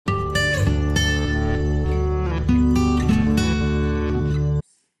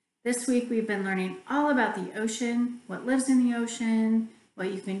This week we've been learning all about the ocean, what lives in the ocean,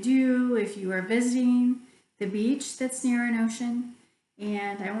 what you can do if you are visiting the beach that's near an ocean.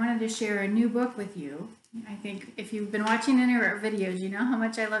 And I wanted to share a new book with you. I think if you've been watching any of our videos, you know how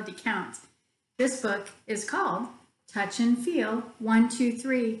much I love to count. This book is called Touch and Feel 1, 2,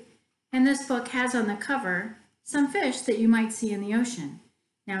 3. And this book has on the cover some fish that you might see in the ocean.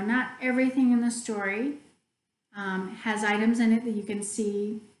 Now, not everything in the story has items in it that you can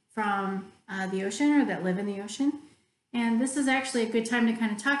see from the ocean or that live in the ocean. And this is actually a good time to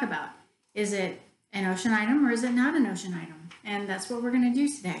kind of talk about, is it an ocean item or is it not an ocean item? And that's what we're going to do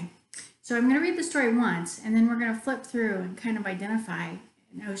today. So I'm going to read the story once, and then we're going to flip through and kind of identify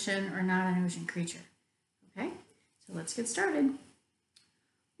an ocean or not an ocean creature. Okay, so let's get started.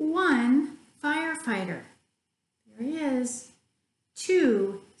 1 firefighter. There he is.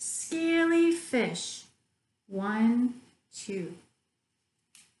 2 scaly fish. 1, 2.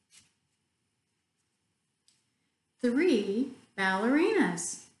 3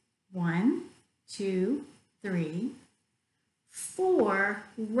 ballerinas. 1, 2, 3. 4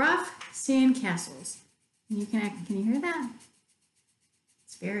 rough sandcastles. Can you hear that?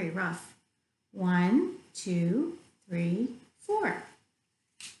 It's very rough. 1, 2, 3, 4.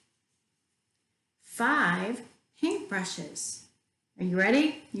 5 paintbrushes. Are you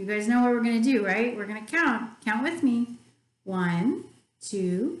ready? You guys know what we're going to do, right? We're going to count. Count with me. 1,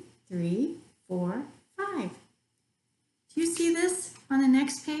 2, 3, 4, 5. Do you see this on the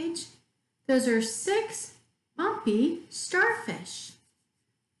next page? Those are 6 bumpy starfish.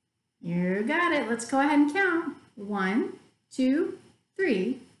 You got it. Let's go ahead and count. 1, 2,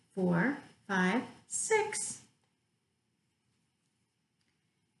 3, 4, 5, 6.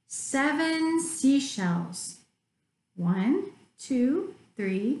 7 seashells. 1, 2,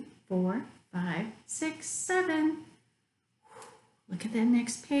 3, 4, 5, 6, 7. Look at that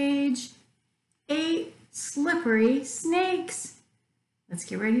next page. 8 slippery snakes. Let's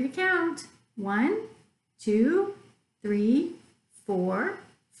get ready to count. 1, 2, 3, 4,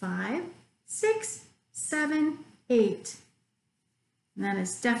 5, 6, 7, 8. And that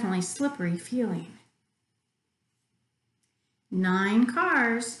is definitely slippery feeling. 9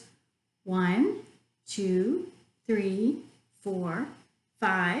 cars. 1, 2, 3, 4,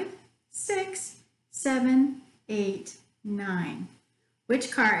 5, 6, 7, 8, 9.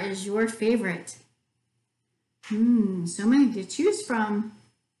 Which car is your favorite? So many to choose from.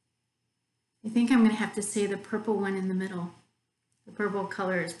 I think I'm going to have to say the purple one in the middle. The purple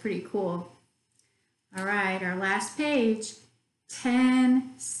color is pretty cool. All right, our last page.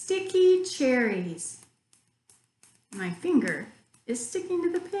 10 sticky cherries. My finger is sticking to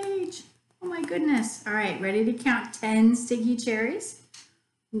the page. Oh my goodness. All right, ready to count 10 sticky cherries?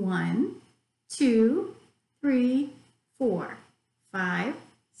 1, 2, 3, 4, 5,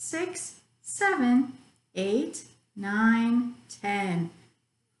 6, 7, 8, 9, 10.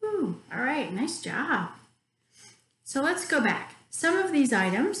 Ooh, all right, nice job. So let's go back. Some of these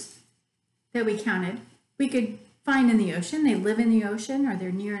items that we counted, we could find in the ocean. They live in the ocean or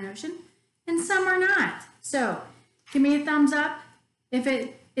they're near an ocean, and some are not. So give me a thumbs up if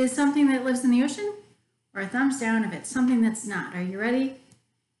it is something that lives in the ocean, or a thumbs down if it's something that's not. Are you ready?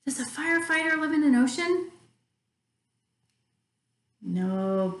 Does a firefighter live in an ocean?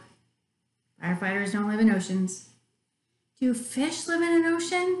 Nope. Firefighters don't live in oceans. Do fish live in an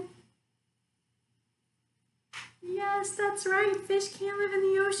ocean? Yes, that's right. Fish can't live in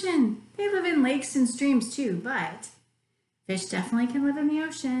the ocean. They live in lakes and streams too, but fish definitely can live in the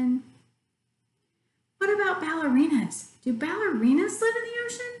ocean. What about ballerinas? Do ballerinas live in the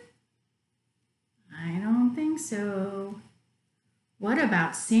ocean? I don't think so. What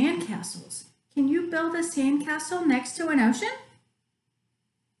about sandcastles? Can you build a sandcastle next to an ocean?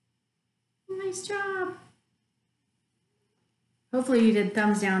 Nice job. Hopefully you did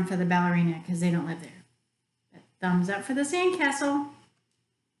thumbs down for the ballerina because they don't live there. But thumbs up for the sandcastle.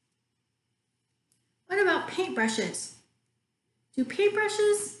 What about paintbrushes? Do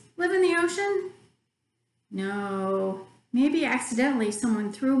paintbrushes live in the ocean? No. Maybe accidentally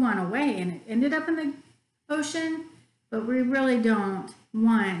someone threw one away and it ended up in the ocean, but we really don't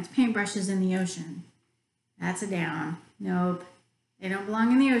want paintbrushes in the ocean. That's a down. Nope. They don't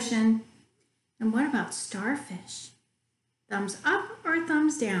belong in the ocean. And what about starfish? Thumbs up or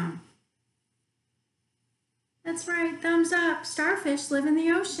thumbs down? That's right, thumbs up. Starfish live in the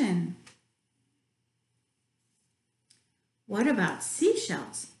ocean. What about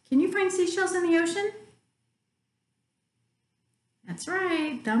seashells? Can you find seashells in the ocean? That's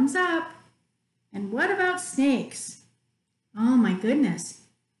right, thumbs up. And what about snakes? Oh my goodness,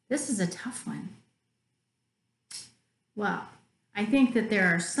 this is a tough one. Well, I think that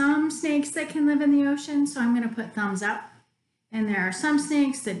there are some snakes that can live in the ocean, so I'm going to put thumbs up. And there are some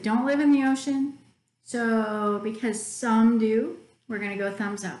snakes that don't live in the ocean. So because some do, we're going to go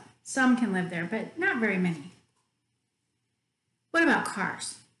thumbs up. Some can live there, but not very many. What about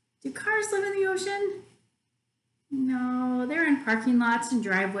cars? Do cars live in the ocean? No, they're in parking lots and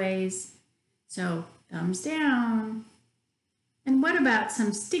driveways. So thumbs down. And what about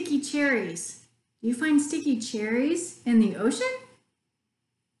some sticky cherries? Do you find sticky cherries in the ocean?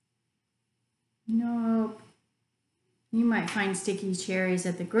 Nope. You might find sticky cherries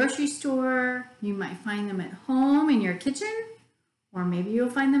at the grocery store. You might find them at home in your kitchen, or maybe you'll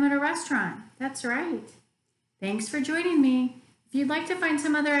find them at a restaurant. That's right. Thanks for joining me. If you'd like to find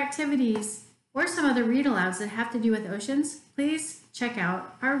some other activities or some other read-alouds that have to do with oceans, please check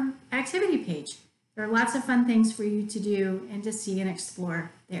out our activity page. There are lots of fun things for you to do and to see and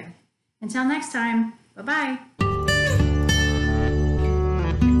explore there. Until next time, bye-bye.